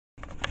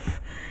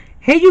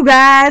Hey you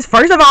guys,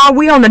 first of all,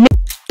 we on the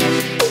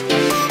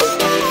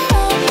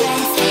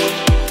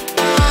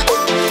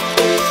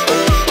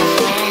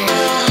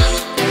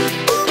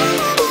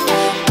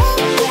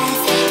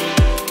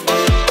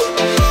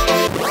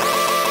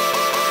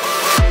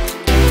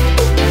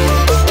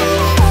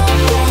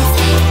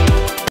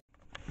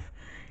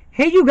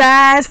Hey you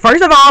guys,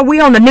 first of all, we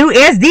on the new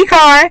SD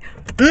card.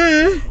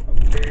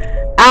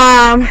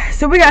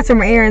 So we got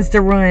some errands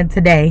to run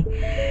today.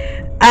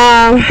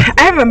 I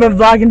haven't been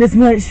vlogging this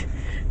much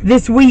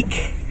this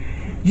week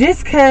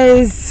just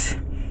because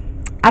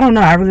I don't know,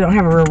 I really don't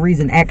have a real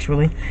reason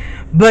actually,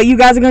 but you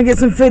guys are gonna get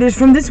some footage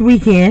from this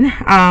weekend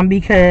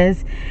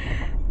because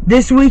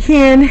this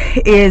weekend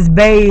is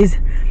Bay's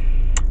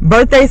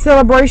birthday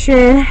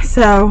celebration,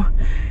 so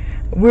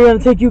we're gonna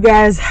take you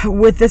guys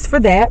with us for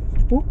that.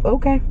 Ooh,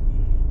 okay.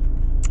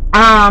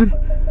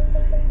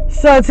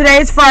 So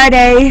today's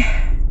Friday,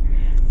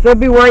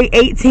 February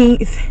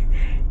 18th,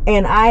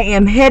 and I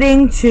am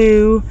heading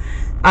to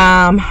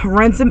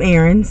run some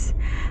errands.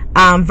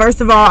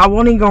 First of all, I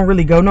won't even gonna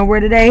really go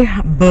nowhere today,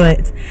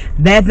 but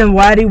Bath and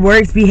Body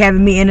Works be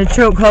having me in a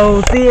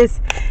chokehold, sis,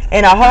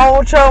 in a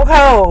whole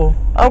chokehold,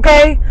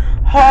 okay,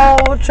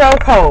 whole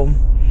chokehold.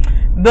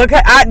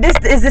 Because this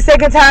is the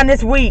second time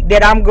this week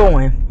that I'm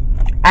going.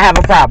 I have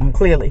a problem,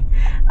 clearly.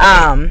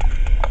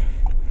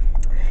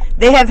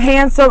 They have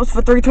hand soaps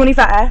for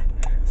 $3.25,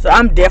 so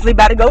I'm definitely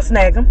about to go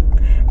snag them.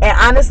 And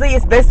honestly,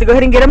 it's best to go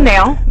ahead and get them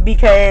now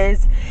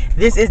because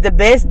this is the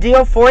best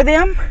deal for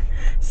them.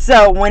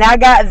 So when I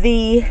got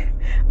the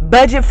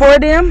budget for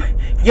them,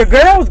 your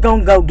girl's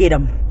gonna go get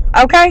them,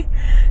 okay?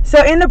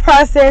 So in the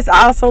process,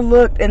 I also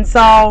looked and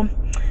saw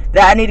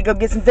that I need to go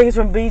get some things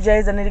from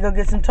BJ's. I need to go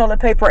get some toilet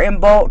paper in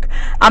bulk.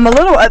 I'm a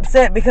little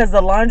upset because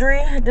the laundry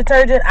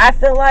detergent, I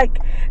feel like,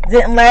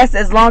 didn't last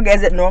as long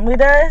as it normally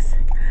does.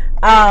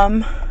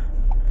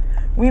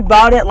 We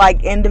bought it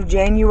like end of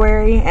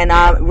January, and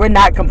we're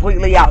not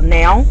completely out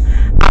now.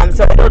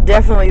 So it'll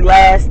definitely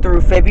last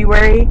through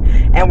February,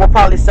 and we'll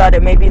probably start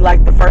it maybe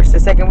like the first or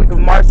second week of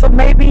March. So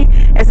maybe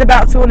it's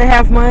about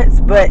 2.5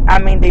 months, but I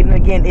mean, then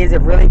again, is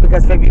it really?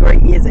 Because February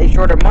is a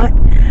shorter month.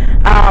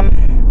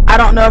 I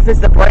don't know if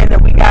it's the brand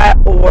that we got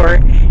or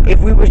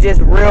if we was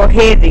just real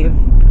heavy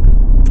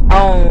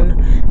on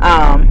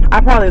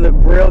I probably look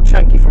real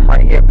chunky from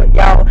right here, but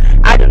y'all,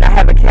 I do not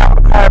have a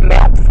card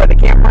mount for the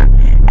camera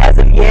as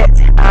of yet,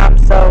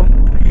 so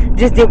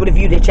just deal with the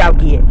view that y'all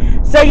get.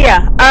 So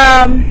yeah,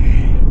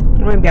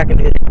 maybe I can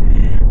do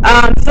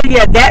that. So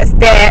yeah, that's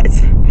that.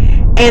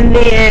 And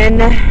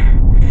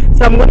then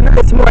so I'm gonna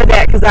get some more of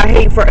that because I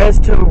hate for us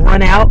to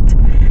run out,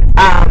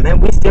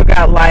 and we still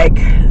got like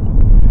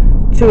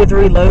 2 or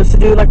 3 loads to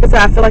do. Like I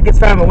said, I feel like it's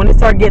fine, but when it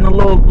starts getting a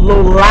little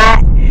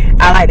light,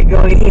 I like to go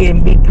ahead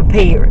and be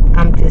prepared.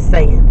 I'm just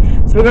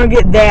saying. So we're gonna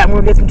get that. We're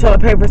gonna get some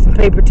toilet paper, some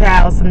paper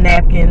towels, some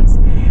napkins.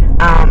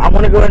 I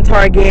want to go in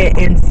Target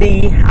and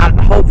see. I'm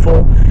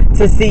hopeful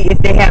to see if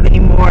they have any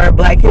more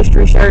Black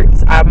History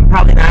shirts.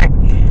 Probably not,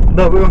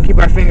 but we're gonna keep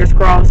our fingers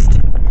crossed.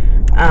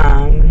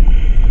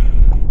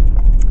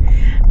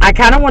 I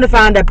kind of want to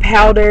find a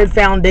powdered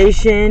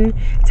foundation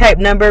type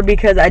number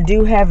because I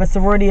do have a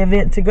sorority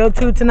event to go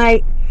to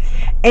tonight,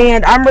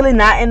 and I'm really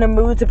not in the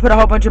mood to put a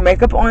whole bunch of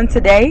makeup on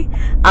today,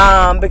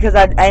 because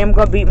I am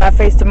going to beat my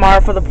face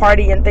tomorrow for the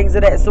party and things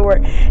of that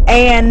sort.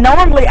 And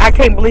normally I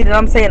can't believe that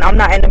I'm saying I'm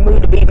not in the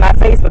mood to beat my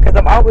face because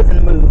I'm always in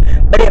the mood,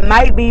 but it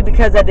might be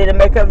because I did a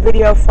makeup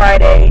video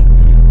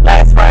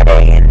last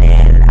Friday, and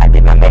then I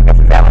did my makeup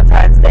for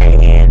Valentine's Day,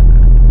 and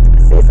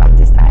sis, I'm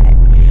just tired.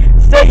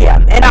 So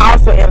yeah, and I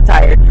also am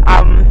tired.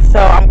 So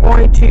I'm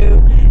going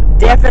to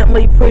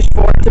definitely push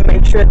forward to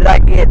make sure that I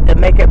get the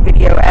makeup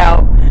video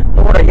out.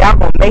 Lord, y'all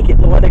gonna make it,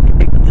 Lord.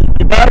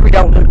 The battery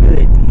don't look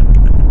good.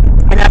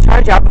 And I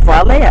charge y'all before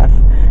I left.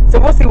 So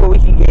we'll see what we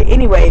can get.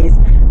 Anyways,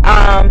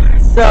 I'm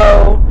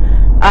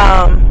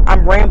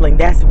rambling.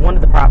 That's one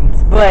of the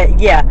problems. But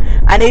yeah,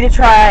 I need to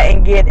try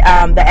and get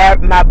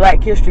my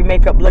Black History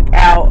makeup look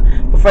out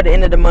before the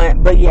end of the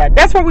month. But yeah,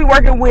 that's what we're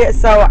working with.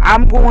 So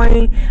I'm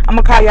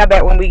gonna call y'all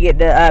back when we get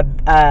to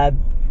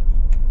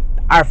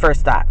our first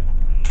stop.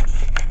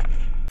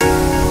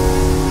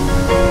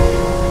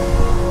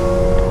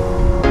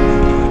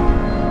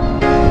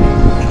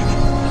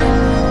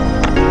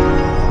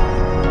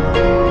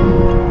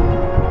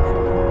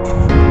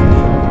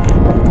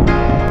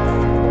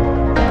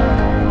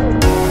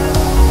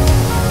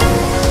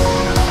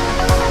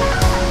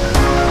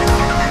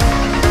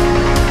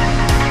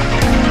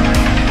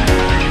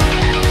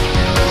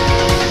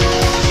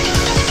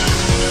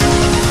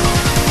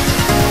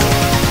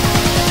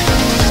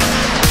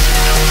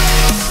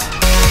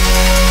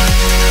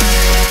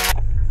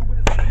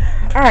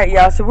 Alright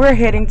y'all, so we're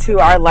heading to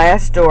our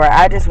last store.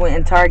 I just went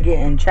in Target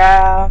and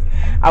child,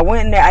 I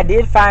went in there. I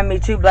did find me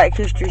 2 Black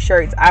History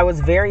shirts. I was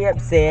very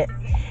upset.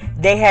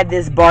 They had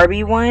this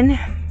Barbie one,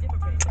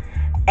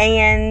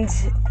 and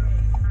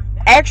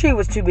actually it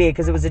was too big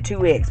because it was a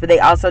 2X, but they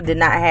also did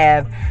not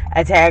have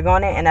a tag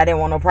on it, and I didn't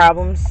want no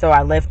problems, so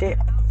I left it.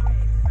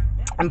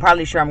 I'm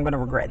probably sure I'm going to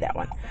regret that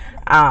one.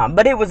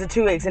 But it was a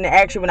 2X, and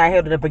actually when I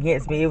held it up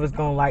against me, it was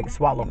going to like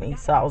swallow me.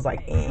 So I was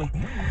like, eh.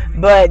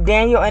 But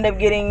Daniel ended up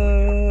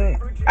getting,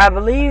 I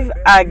believe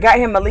I got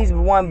him at least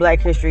one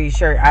Black History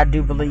shirt, I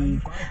do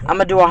believe. I'm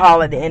going to do a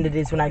haul at the end of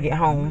this when I get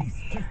home.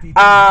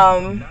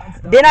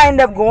 Then I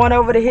ended up going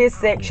over to his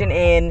section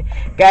and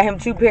got him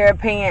 2 pair of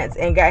pants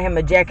and got him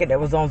a jacket that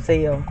was on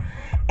sale.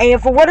 And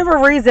for whatever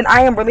reason,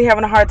 I am really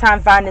having a hard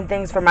time finding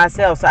things for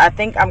myself. So I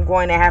think I'm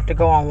going to have to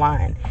go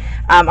online.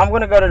 I'm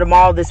going to go to the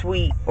mall this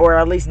week, or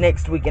at least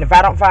next week. And if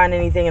I don't find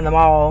anything in the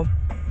mall,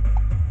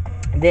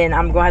 then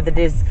I'm going to have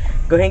to just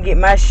go ahead and get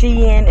my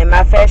Shein and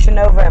my Fashion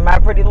Nova and my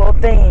Pretty Little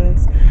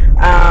Things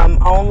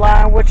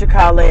online,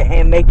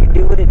 and make it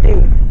do what it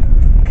do.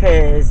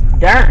 Because,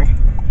 darn.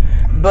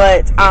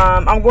 But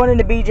I'm going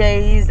into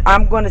BJ's.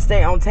 I'm going to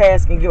stay on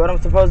task and get what I'm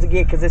supposed to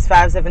get because it's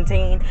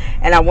 5:17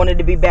 and I wanted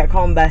to be back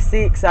home by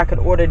 6 so I could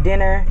order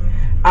dinner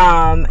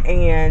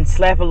and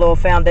slap a little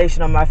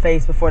foundation on my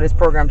face before this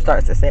program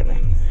starts at 7.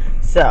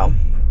 So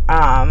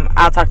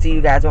I'll talk to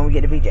you guys when we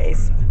get to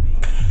BJ's.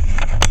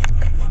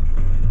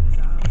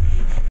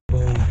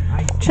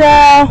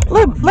 Child,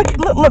 look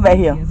back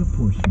here.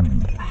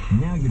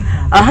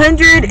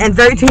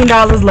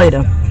 $113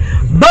 later.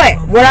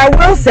 But what I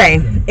will say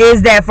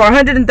is that for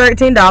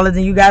 $113,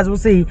 and you guys will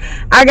see,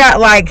 I got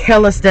like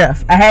hella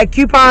stuff. I had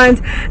coupons.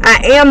 I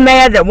am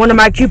mad that one of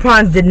my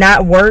coupons did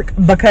not work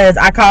because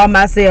I called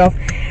myself.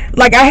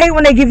 Like, I hate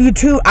when they give you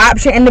 2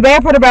 options. And the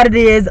bad part about it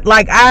is,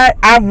 like,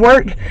 I've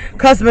worked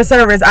customer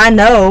service. I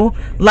know,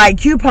 like,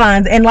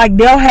 coupons, and like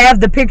they'll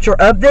have the picture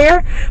up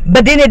there,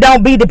 but then it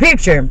don't be the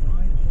picture.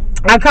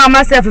 I call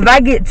myself, if I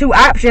get 2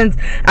 options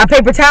on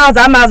paper towels,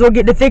 I might as well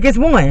get the thickest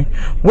one.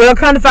 Well,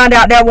 come to find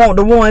out that wasn't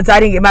the one, so I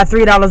didn't get my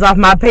 $3 off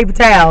my paper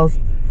towels.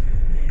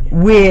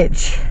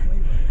 Which,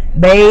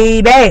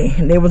 baby,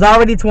 it was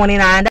already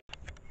 $29.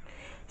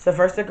 So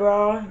first of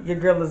all, your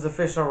girl is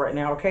official right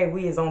now, okay?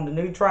 We is on the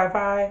new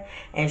tripod,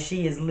 and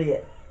she is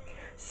lit.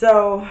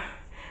 So,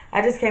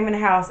 I just came in the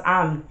house.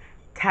 I'm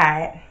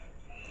tired.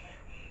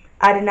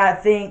 I did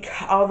not think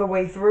all the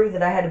way through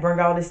that I had to bring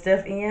all this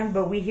stuff in,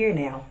 but we here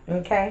now,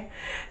 okay?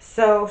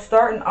 So,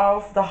 starting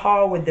off the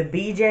haul with the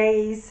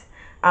BJ's,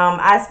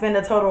 I spent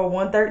a total of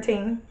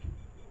 $113.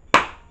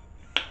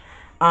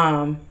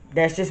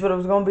 That's just what it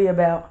was going to be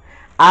about.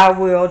 I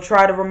will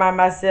try to remind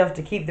myself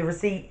to keep the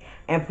receipt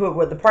and put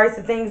what the price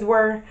of things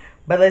were,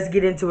 but let's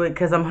get into it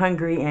because I'm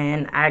hungry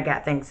and I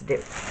got things to do.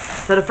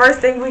 So, the first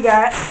thing we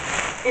got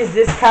is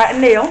this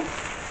cotton nail.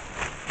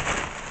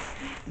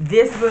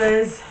 This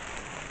was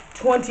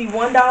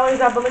 $21,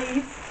 I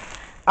believe.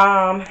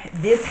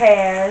 This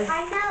has,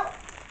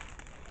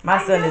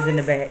 my son is in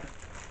the back.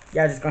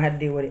 Y'all just gonna have to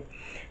deal with it.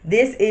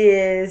 This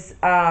is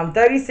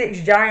 36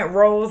 giant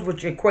rolls,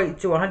 which equates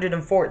to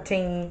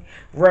 114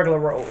 regular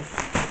rolls.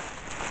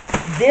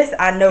 This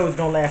I know is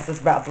gonna last us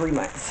about 3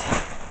 months.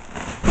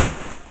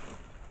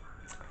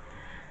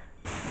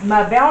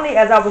 My Bounty,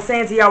 as I was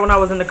saying to y'all when I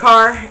was in the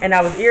car and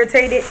I was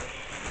irritated,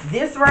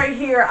 this right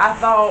here, I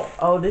thought,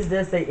 oh, this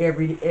does say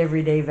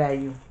everyday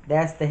value.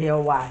 That's the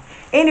hell why.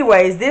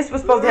 Anyways, this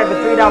was supposed to have a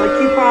 $3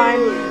 coupon.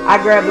 I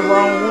grabbed the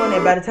wrong one,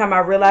 and by the time I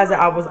realized it,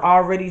 I was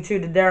already to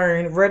the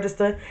darn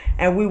register,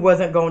 and we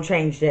wasn't going to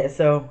change that.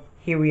 So,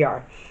 here we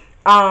are.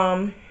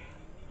 I'm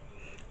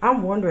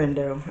wondering,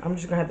 though. I'm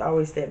just going to have to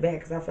always step back,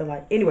 because I feel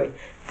like, anyway,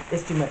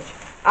 it's too much.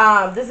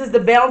 This is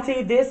the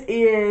Bounty. This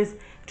is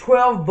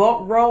 12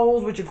 bulk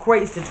rolls, which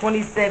equates to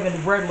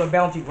 27 regular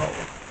Bounty rolls.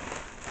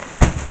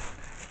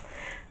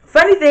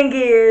 Funny thing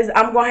is,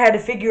 I'm going to have to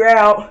figure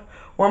out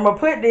where I'm going to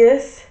put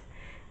this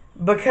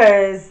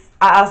because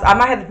I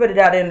might have to put it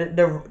out in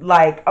the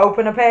like,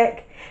 opener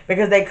pack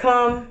because they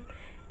come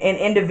in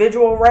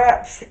individual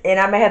wraps, and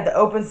I may have to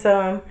open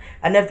some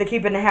enough to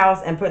keep in the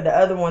house and put the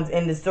other ones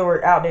in the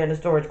storage, out there in the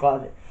storage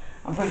closet.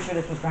 I'm pretty sure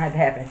this was going to have to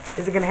happen.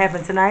 Is it going to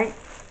happen tonight?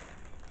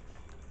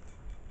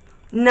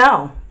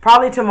 No,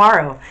 probably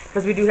tomorrow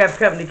because we do have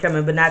company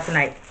coming, but not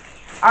tonight.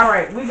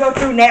 Alright, we go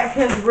through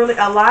napkins really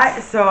a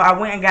lot, so I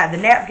went and got the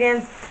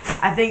napkins.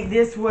 I think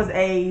this was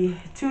a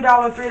 $2,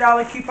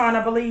 $3 coupon,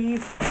 I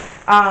believe.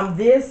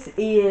 This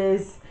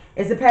is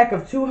a pack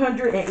of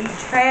 200 in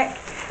each pack,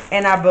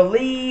 and I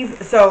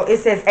believe, so it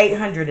says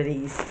 800 of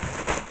these.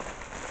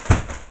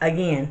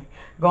 Again,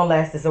 gonna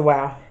last us a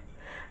while.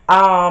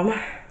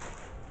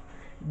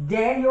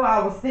 Daniel, I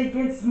was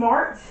thinking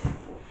smart.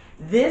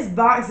 This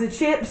box of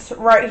chips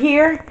right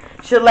here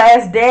should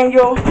last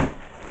Daniel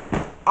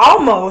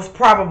almost,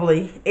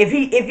 probably, if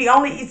he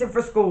only eats it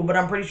for school, but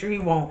I'm pretty sure he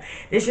won't.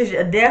 This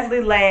should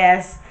definitely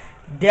last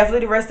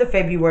the rest of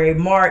February,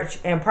 March,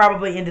 and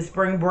probably into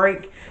spring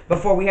break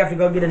before we have to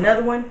go get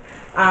another one.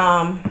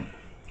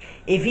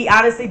 If he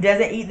honestly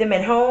doesn't eat them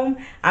at home,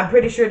 I'm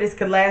pretty sure this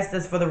could last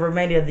us for the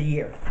remainder of the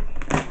year.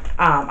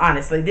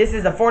 Honestly, this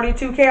is a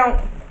 42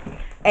 count,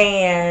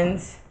 and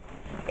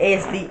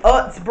it's the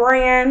Utz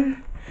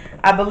brand.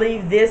 I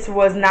believe this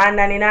was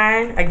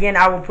 $9.99. Again,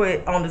 I will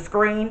put on the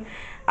screen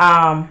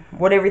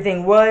what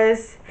everything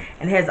was,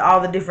 and has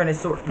all the different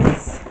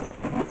assortments.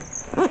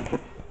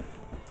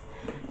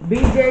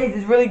 BJ's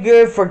is really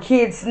good for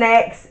kids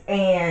snacks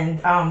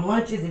and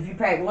lunches if you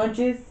pack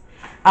lunches,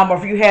 or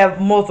if you have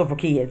multiple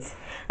kids.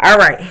 All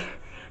right,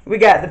 we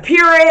got the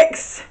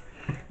Purex.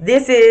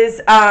 This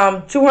is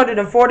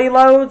 240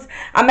 loads.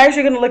 I'm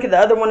actually going to look at the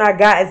other one I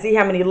got and see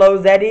how many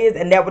loads that is,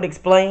 and that would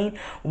explain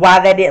why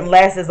that didn't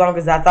last as long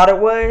as I thought it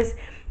was.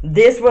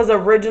 This was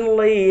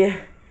originally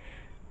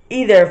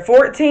either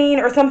 14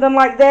 or something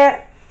like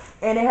that,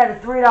 and it had a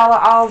 $3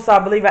 off, so I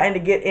believe I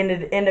ended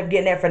up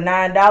getting that for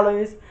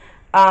 $9.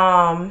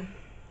 End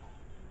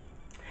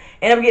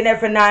up getting that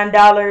for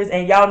 $9,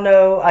 and y'all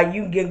know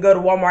you can go to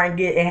Walmart and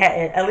get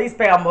at least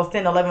pay almost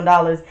 $10,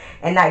 $11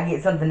 and not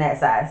get something that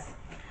size.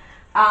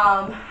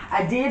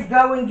 I did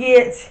go and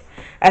get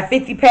a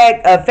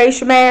 50-pack of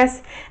facial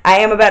masks. I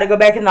am about to go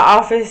back in the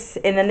office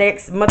in the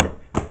next month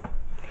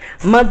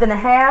and a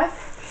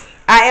half.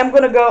 I am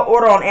going to go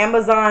order on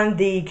Amazon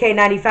the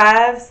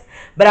K95s,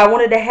 but I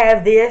wanted to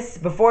have this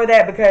before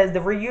that because the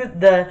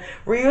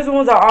reused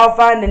ones are all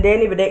fine and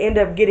dandy, but they end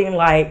up getting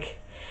like,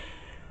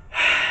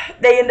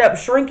 they end up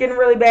shrinking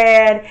really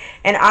bad.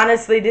 And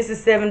honestly, this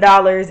is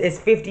 $7. It's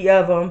 50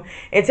 of them.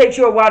 It takes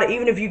you a while to,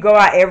 even if you go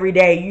out every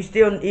day, you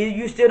still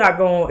not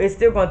going. It's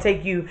still going to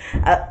take you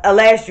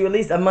last you at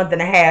least a month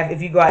and a half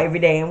if you go out every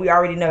day. And we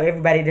already know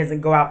everybody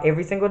doesn't go out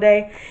every single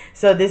day,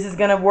 so this is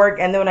gonna work.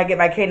 And then when I get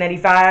my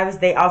K95s,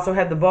 they also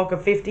have the bulk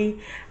of 50.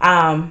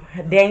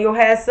 Daniel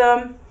has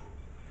some.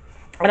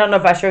 I don't know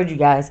if I showed you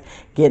guys.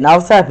 Getting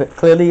off topic.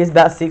 Clearly, it's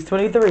about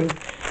 6:23.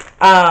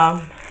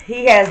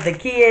 He has the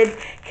kid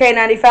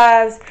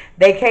K95s.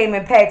 They came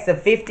in packs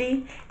of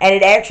 50, and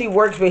it actually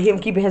works with him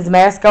keeping his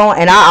mask on.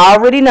 And I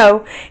already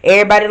know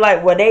everybody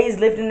like, well, they's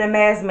lifting the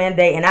mask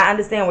mandate, and I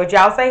understand what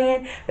y'all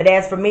saying. But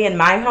as for me in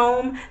my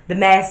home, the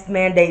mask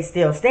mandate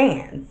still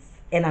stands,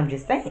 and I'm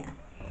just saying.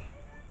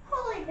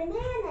 Holy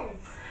bananas!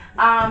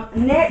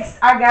 Next,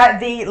 I got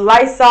the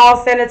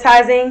Lysol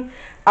sanitizing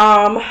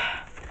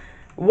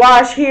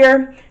wash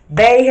here.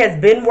 They has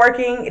been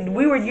working.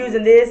 We were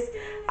using this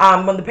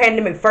when the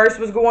pandemic first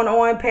was going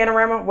on,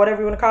 panorama,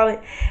 whatever you want to call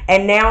it.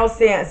 And now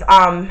since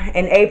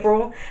in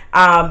April,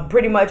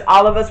 pretty much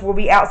all of us will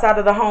be outside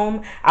of the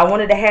home. I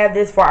wanted to have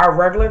this for our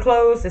regular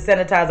clothes to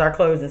sanitize our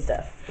clothes and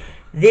stuff.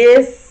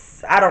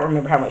 This, I don't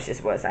remember how much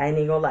this was. I ain't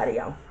even gonna lie to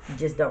y'all.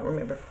 Just don't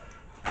remember.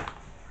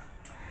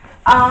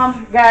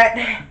 Got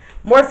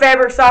more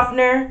fabric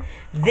softener.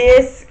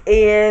 This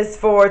is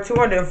for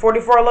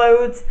 244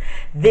 loads.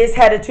 This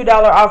had a $2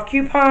 off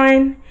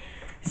coupon.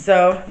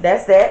 So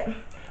that's that.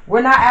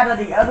 We're not out of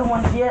the other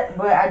ones yet,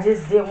 but I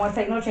just didn't want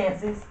to take no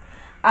chances.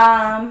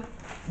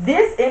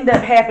 This ended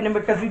up happening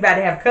because we about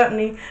to have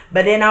company.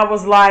 But then I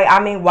was like,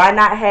 I mean, why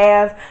not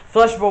have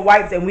flushable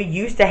wipes? And we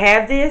used to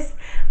have this.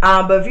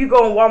 But if you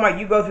go in Walmart,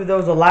 you go through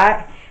those a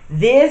lot.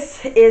 This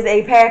is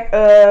a pack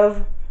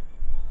of...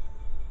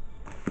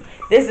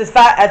 This is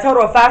a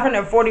total of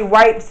 540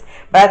 wipes,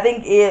 but I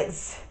think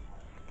it's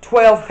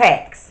 12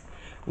 packs.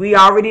 We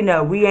already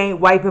know we ain't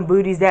wiping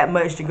booties that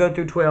much to go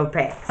through 12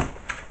 packs.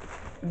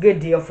 Good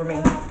deal for me.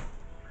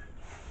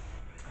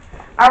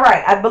 All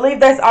right, I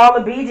believe that's all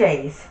the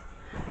BJ's.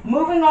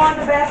 Moving on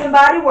to Bath and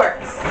Body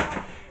Works.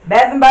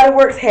 Bath and Body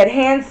Works had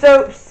hand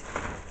soaps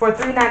for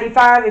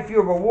 $3.95 if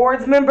you're a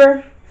rewards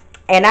member,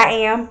 and I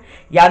am.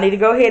 Y'all need to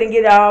go ahead and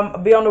get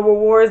be on the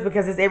rewards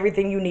because it's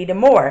everything you need and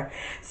more.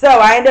 So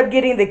I end up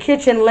getting the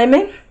Kitchen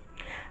Lemon.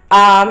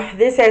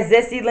 This has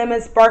zesty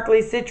lemon,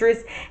 sparkly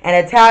citrus,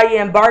 and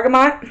Italian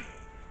bergamot.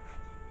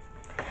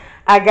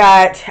 I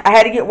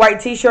had to get white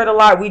t-shirt a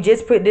lot. We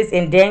just put this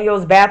in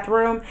Daniel's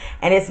bathroom,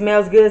 and it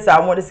smells good, so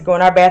I want this to go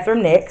in our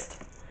bathroom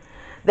next.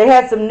 They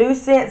had some new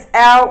scents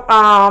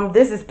out.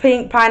 This is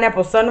Pink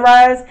Pineapple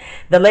Sunrise.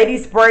 The lady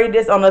sprayed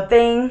this on a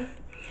thing,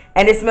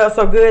 and it smells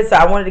so good, so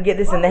I wanted to get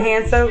this in the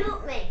hand soap.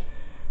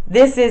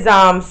 This is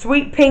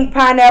sweet pink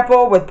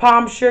pineapple with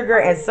palm sugar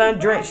and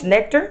sun-drenched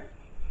nectar.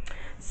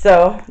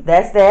 So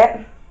that's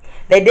that.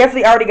 They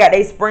definitely already got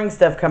their spring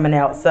stuff coming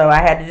out, so I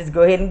had to just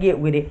go ahead and get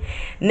with it.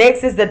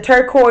 Next is the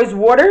turquoise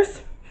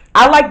waters.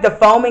 I like the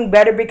foaming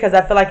better because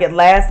I feel like it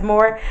lasts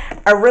more.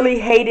 I really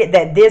hated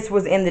that this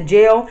was in the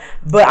gel,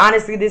 but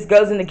honestly, this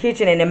goes in the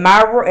kitchen. And in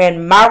my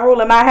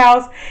rule in my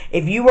house,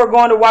 if you were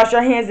going to wash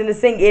your hands in the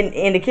sink,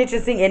 in the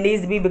kitchen sink, it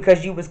needs to be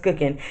because you was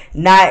cooking,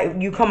 not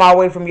you come all the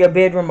way from your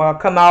bedroom or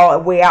come all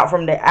the way out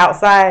from the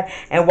outside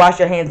and wash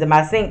your hands in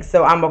my sink.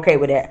 So I'm okay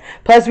with that.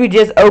 Plus, we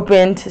just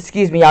opened.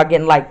 Excuse me, y'all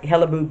getting like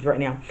hella boobs right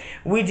now.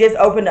 We just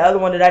opened the other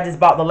one that I just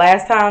bought the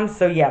last time.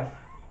 So yeah.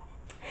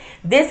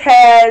 This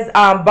has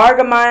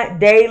bergamot,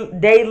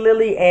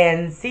 daylily,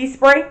 and sea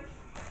spray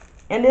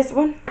in this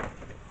one.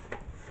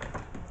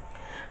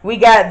 We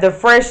got the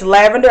fresh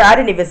lavender. I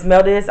didn't even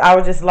smell this. I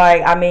was just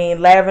like, I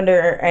mean,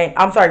 lavender,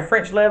 I'm sorry,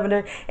 French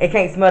lavender. It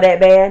can't smell that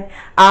bad.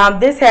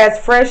 This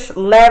has fresh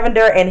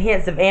lavender and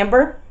hints of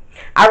amber.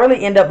 I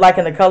really end up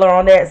liking the color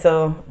on that,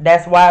 so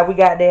that's why we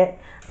got that.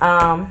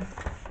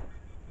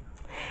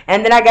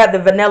 And then I got the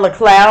Vanilla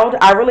Cloud.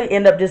 I really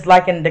end up just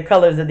liking the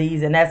colors of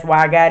these, and that's why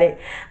I got it.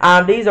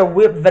 These are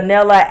whipped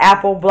vanilla,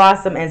 apple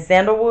blossom, and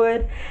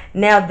sandalwood.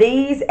 Now,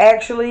 these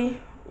actually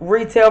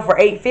retail for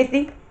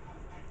 $8.50.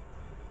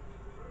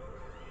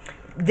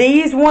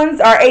 These ones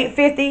are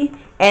 $8.50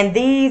 and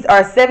these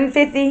are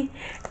 $7.50.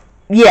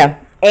 Yeah,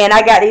 and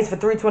I got these for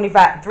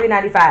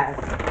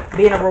 $3.95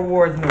 being a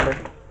rewards member.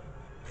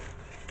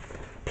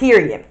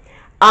 Period.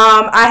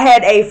 I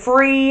had a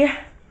free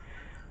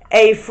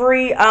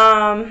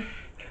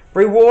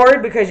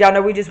reward because y'all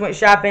know we just went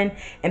shopping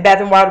in Bath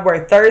and Body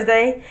Works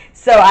Thursday.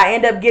 So I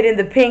end up getting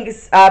the pink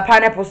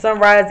pineapple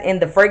sunrise in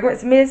the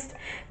fragrance mist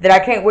that I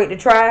can't wait to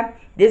try.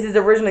 This is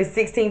originally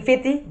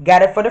 $16.50.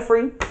 Got it for the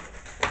free.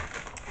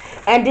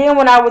 And then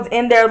when I was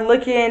in there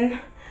looking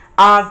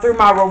through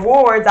my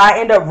rewards, I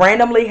end up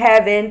randomly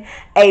having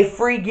a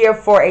free gift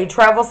for a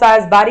travel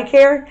size body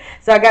care.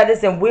 So I got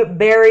this in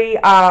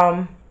Whipberry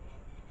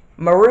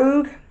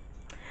Marug.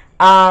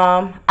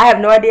 I have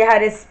no idea how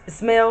this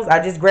smells.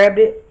 I just grabbed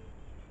it.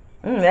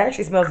 It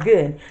actually smells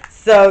good.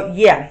 So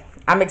yeah,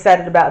 I'm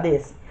excited about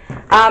this.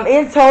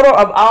 In total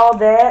of all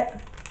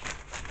that,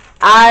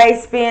 I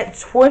spent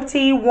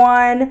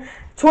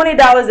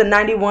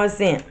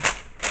 $20.91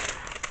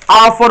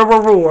 all for the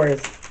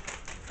rewards.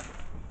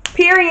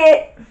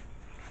 Period.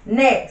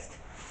 Next,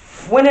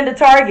 went into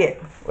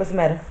Target. What's the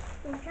matter?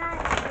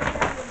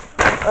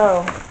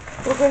 Oh,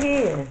 look at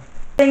here.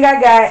 Thing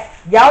I got.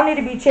 Y'all need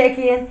to be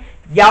checking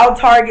y'all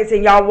Targets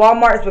and y'all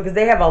Walmarts because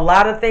they have a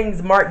lot of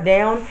things marked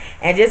down.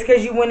 And just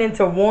because you went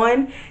into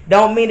one,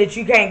 don't mean that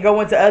you can't go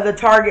into other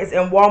Targets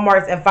and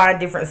Walmarts and find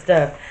different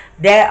stuff.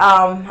 That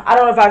I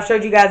don't know if I've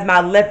showed you guys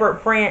my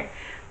leopard print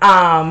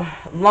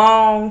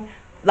long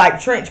like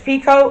trench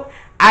peacoat.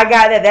 I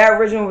got that. That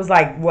original was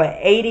like, what,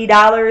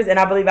 $80, and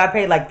I believe I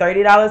paid like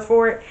 $30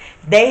 for it.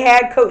 They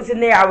had coats in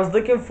there. I was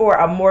looking for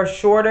a more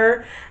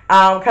shorter,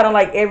 kind of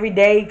like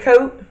everyday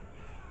coat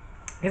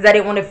because I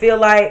didn't want to feel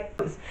like,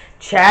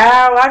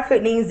 child, I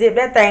couldn't even zip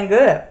that thing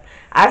up.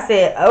 I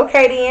said,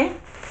 okay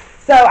then.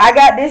 So I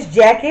got this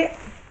jacket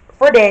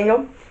for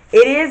Daniel.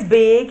 It is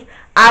big.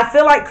 I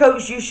feel like,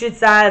 Coach, you should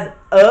size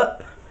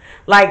up.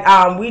 Like,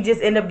 we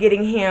just end up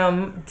getting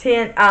him 9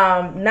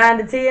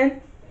 to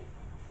 10.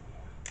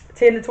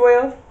 10 to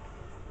 12.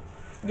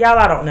 Y'all,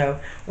 I don't know.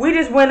 We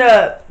just went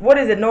up, what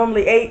is it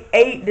normally,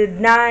 8 to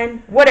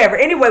 9, whatever.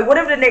 Anyway,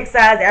 whatever the next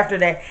size after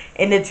that,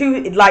 and the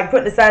two, like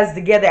putting the sizes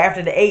together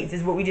after the 8s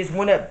is what we just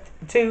went up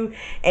to,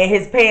 and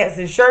his pants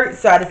and shirts.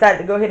 So I decided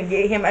to go ahead and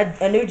get him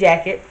a new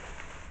jacket.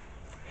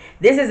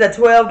 This is a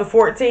 12 to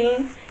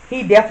 14.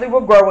 He definitely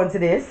will grow into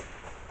this.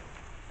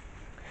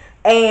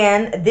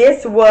 And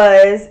this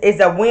is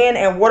a wind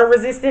and water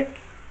resistant.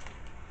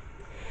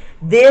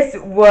 This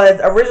was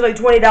originally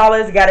 $20.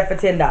 Got it for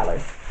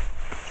 $10.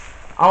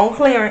 On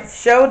clearance.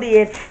 Show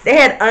did. They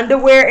had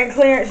underwear in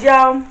clearance,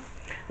 y'all.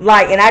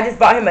 Like, and I just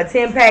bought him a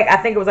 10-pack. I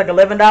think it was like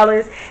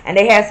 $11. And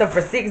they had some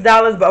for $6.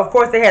 But, of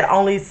course, they had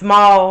only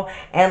small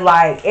and,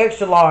 like,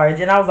 extra large.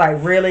 And I was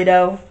like, really,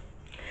 though?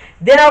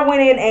 Then I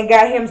went in and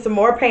got him some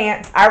more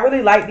pants. I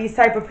really like these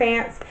type of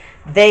pants.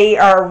 They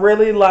are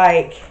really,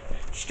 like,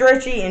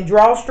 stretchy and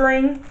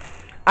drawstring.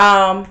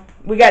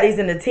 We got these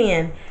in the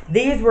 10.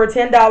 These were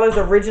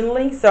 $10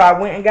 originally, so I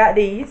went and got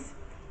these.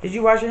 Did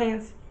you wash your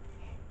hands?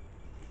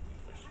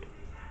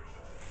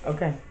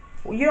 Okay.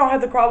 Well, you don't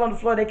have to crawl on the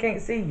floor. They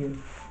can't see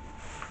you.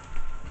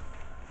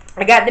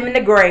 I got them in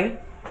the gray,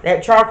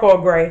 that charcoal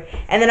gray.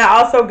 And then I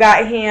also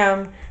got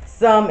him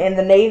some in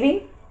the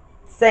navy.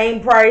 Same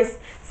price,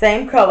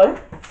 same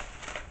color.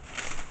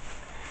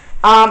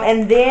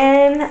 And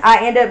then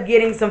I end up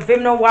getting some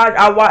feminine wash.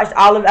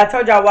 I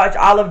told you I watched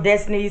all of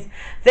Destiny's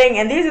thing.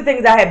 And these are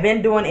things I had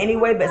been doing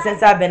anyway. But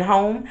since I've been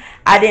home,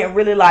 I didn't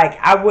really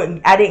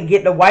I didn't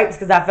get the wipes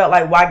because I felt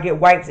like, why get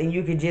wipes and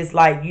you could just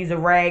like use a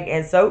rag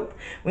and soap.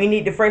 We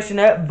need to freshen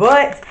up.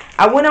 But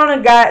I went on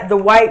and got the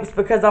wipes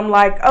because I'm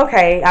like,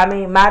 okay, I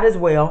mean, might as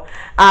well.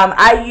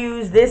 I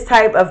use this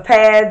type of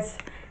pads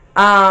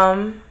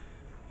and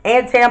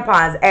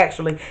tampons,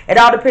 actually. It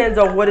all depends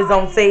on what is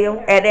on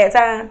sale at that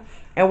time.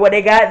 And what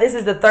they got, this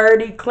is the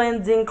 30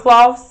 cleansing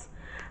cloths.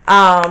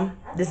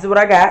 This is what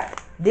I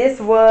got. This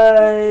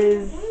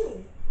was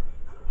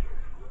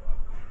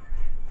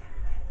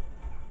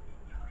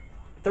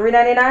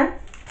 $3.99.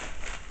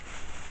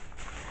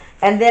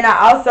 And then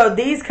I also,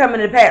 these come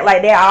in a pack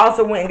like that. I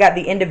also went and got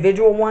the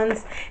individual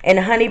ones in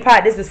Honey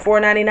Pot. This was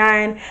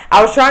 $4.99.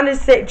 I was trying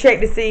to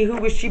check to see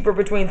who was cheaper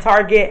between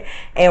Target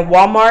and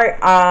Walmart.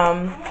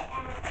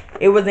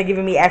 It wasn't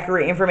giving me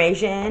accurate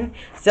information.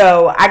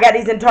 So I got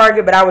these in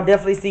Target, but I would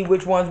definitely see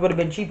which ones would have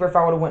been cheaper if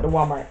I would have went to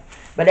Walmart.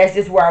 But that's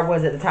just where I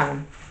was at the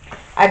time.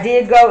 I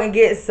did go and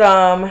get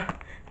some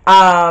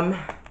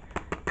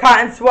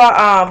cotton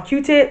swab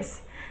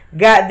Q-tips.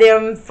 Got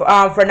them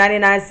for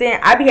 99 cents.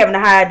 I be having to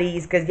hide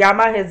these because y'all,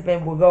 my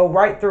husband will go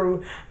right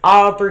through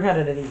all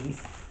 300 of these.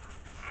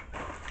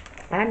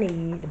 I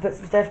need to put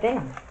some stuff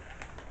down.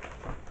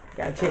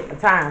 Gotta check the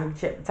time,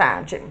 check the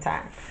time, check the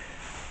time.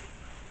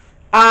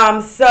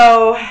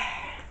 So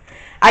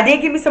I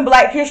did give me some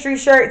Black History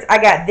shirts. I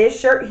got this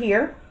shirt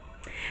here.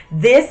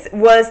 This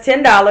was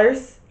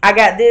 $10. I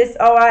got this.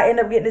 Oh, I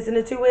ended up getting this in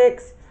the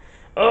 2X.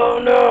 Oh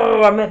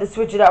no, I meant to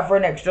switch it out for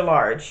an extra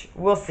large.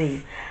 We'll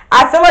see.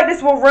 I feel like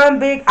this will run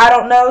big. I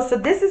don't know. So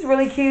this is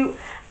really cute.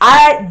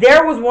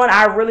 There was one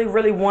I really,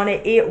 really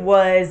wanted.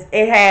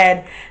 It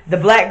had the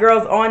black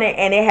girls on it,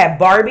 and it had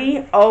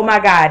Barbie. Oh my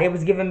God, it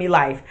was giving me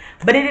life.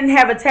 But it didn't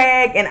have a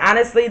tag, and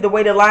honestly, the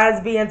way the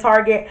lines be in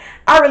Target,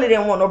 I really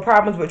didn't want no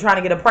problems with trying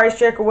to get a price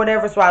check or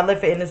whatever, so I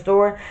left it in the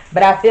store.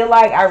 But I feel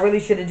like I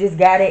really should have just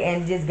got it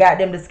and just got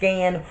them to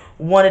scan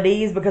one of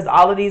these, because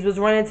all of these was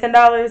running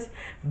 $10,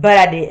 but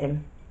I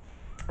didn't.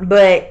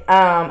 But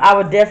I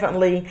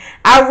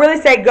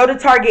really say go to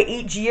Target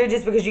each year,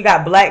 just because you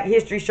got Black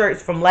History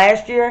shirts from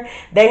last year.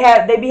 They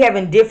be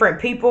having different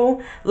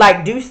people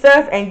like do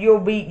stuff, and you'll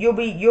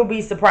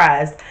be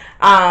surprised.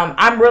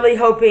 I'm really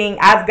hoping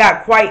I'm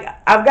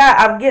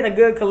getting a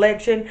good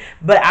collection,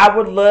 but I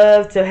would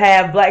love to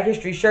have Black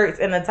History shirts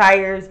and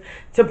attires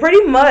to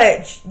pretty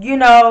much,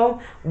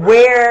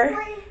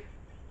 wear.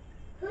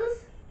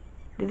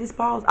 Did this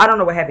pause? I don't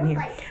know what happened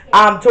here.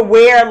 To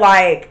wear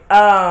like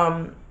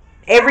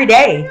every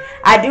day.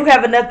 I do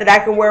have enough that I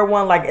can wear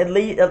one like at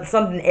least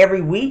something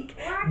every week.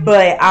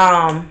 But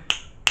how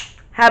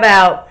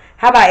about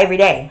every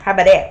day? How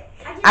about that?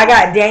 I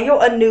got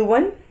Daniel a new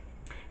one.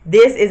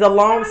 This is a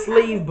long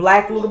sleeve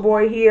black little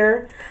boy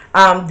here.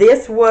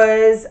 This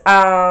was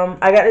I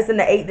got this in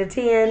the 8 to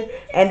 10,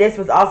 and this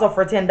was also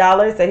for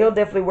 $10. So he'll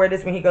definitely wear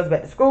this when he goes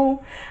back to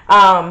school.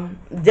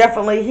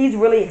 Definitely, he's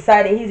really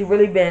excited. He's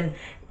really been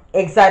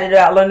excited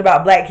about learning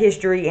about Black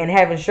history and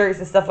having shirts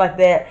and stuff like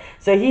that.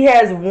 So he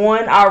has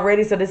one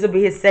already, so this will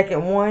be his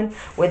second one.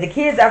 With the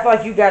kids, I feel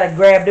like you gotta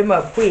grab them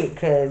up quick,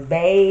 cause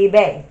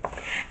baby.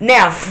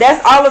 Now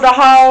that's all of the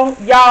haul,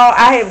 y'all.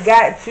 I have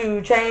got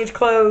to change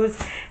clothes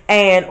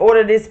and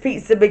order this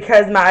pizza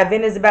because my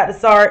event is about to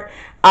start.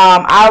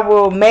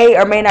 I may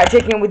or may not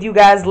check in with you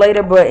guys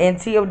later, but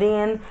until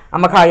then,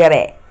 I'm gonna call y'all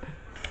back.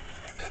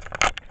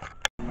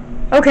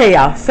 Okay,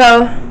 y'all,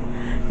 so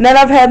now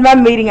that I've had my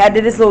meeting, I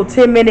did this little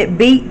 10-minute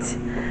beat.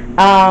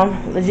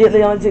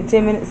 Legitly only took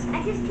 10 minutes.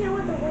 I just can't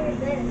wait to wear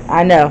this.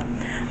 I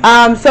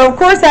know. So of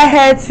course I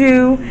had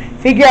to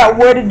figure out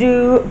where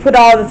to put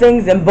all the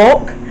things in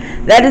bulk.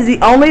 That is the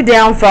only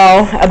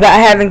downfall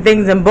about having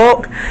things in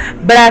bulk.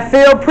 But I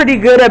feel pretty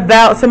good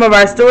about some of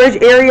our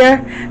storage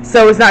area,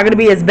 so it's not going to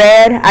be as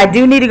bad. I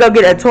do need to go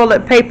get a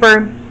toilet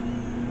paper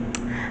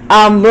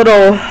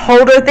little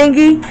holder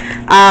thingy.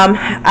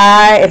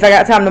 If I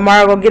got time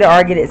tomorrow, I'll go get it, or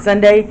I'll get it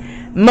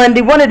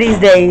Monday, one of these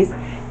days.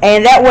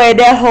 And that way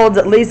that holds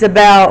at least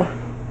about,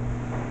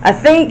 I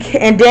think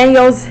in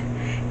Daniel's,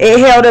 it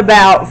held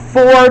about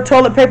 4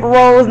 toilet paper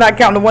rolls, not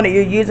counting the one that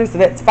you're using, so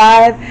that's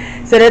 5.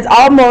 So that's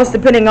almost,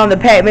 depending on the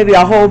pack, maybe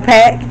a whole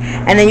pack,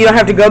 and then you don't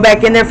have to go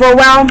back in there for a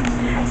while.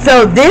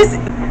 So this,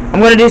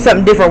 I'm going to do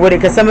something different with it,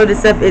 because some of this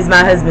stuff is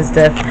my husband's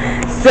stuff.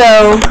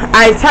 So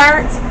I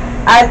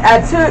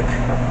took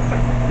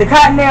the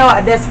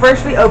Cottonelle that's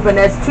freshly opened.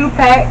 That's 2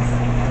 packs.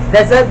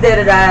 That's up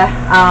there that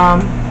I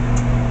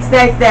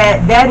stacked.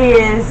 That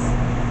is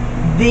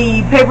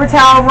the paper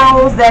towel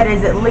rolls. That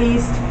is at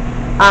least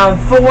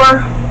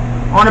 4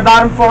 on the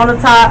bottom, 4 on the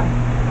top.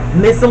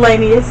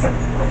 Miscellaneous.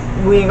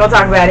 We ain't gonna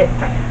talk about it.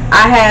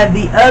 I have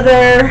the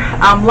other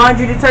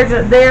laundry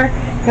detergent there,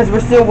 because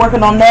we're still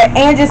working on that.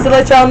 And just to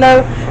let y'all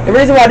know, the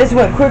reason why this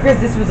went quicker is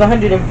this was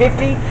 150,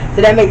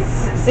 so that makes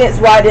sense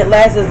why it didn't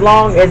last as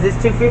long as this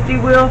 250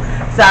 will.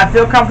 So I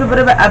feel comfortable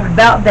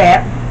about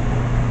that.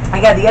 I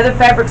got the other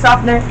fabric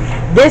softener.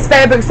 This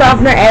fabric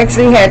softener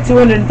actually had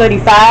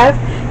 235,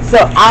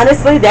 so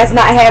honestly that's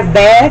not half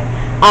bad.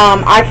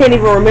 I can't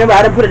even remember.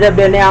 I didn't put it up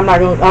there now. I'm not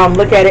gonna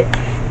look at it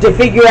to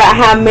figure out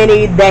how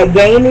many that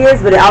gain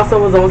is, but it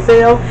also was on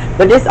sale.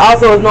 But this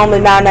also is normally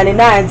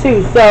 $9.99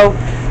 too, so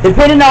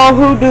depending on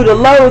who do the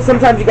load,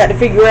 sometimes you got to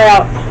figure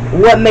out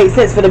what makes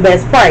sense for the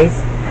best price.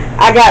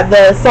 I got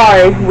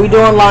we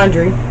doing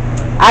laundry.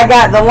 I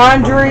got the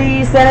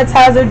laundry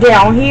sanitizer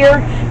down here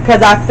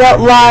because I felt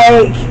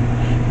like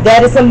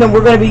that is something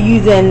we're going to be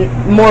using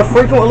more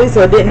frequently,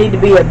 so it didn't need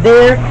to be up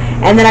there.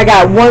 And then I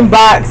got 1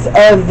 box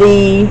of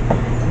the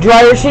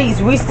dryer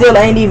sheets. We still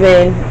ain't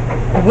even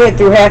went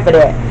through half of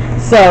that,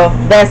 so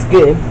that's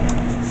good.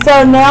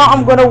 So now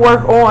I'm going to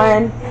work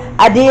on,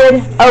 I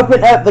did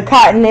open up the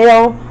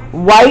Cottonelle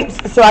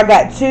wipes, so I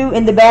got 2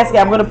 in the basket.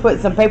 I'm going to put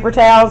some paper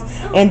towels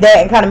in that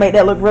and kind of make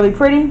that look really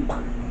pretty.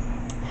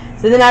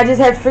 So then I just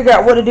have to figure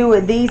out what to do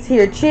with these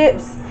here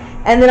chips.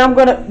 And then I'm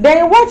going to,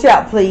 Daniel, watch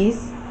out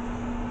please.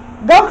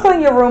 Go clean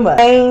your room up.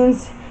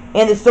 Stains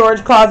in the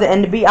storage closet,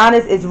 and to be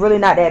honest, it's really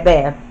not that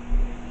bad.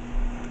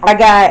 I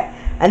got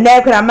a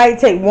napkin. I might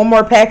take 1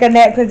 more pack of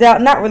napkins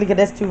out. Not really,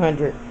 because that's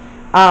 200.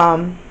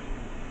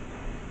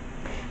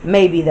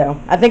 Maybe though.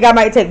 I think I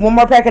might take 1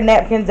 more pack of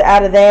napkins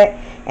out of that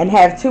and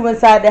have 2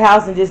 inside the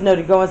house and just know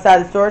to go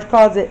inside the storage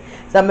closet.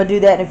 So I'm going to do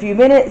that in a few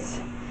minutes.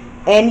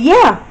 And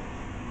yeah,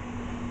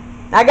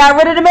 I got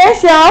rid of the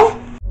mess, y'all.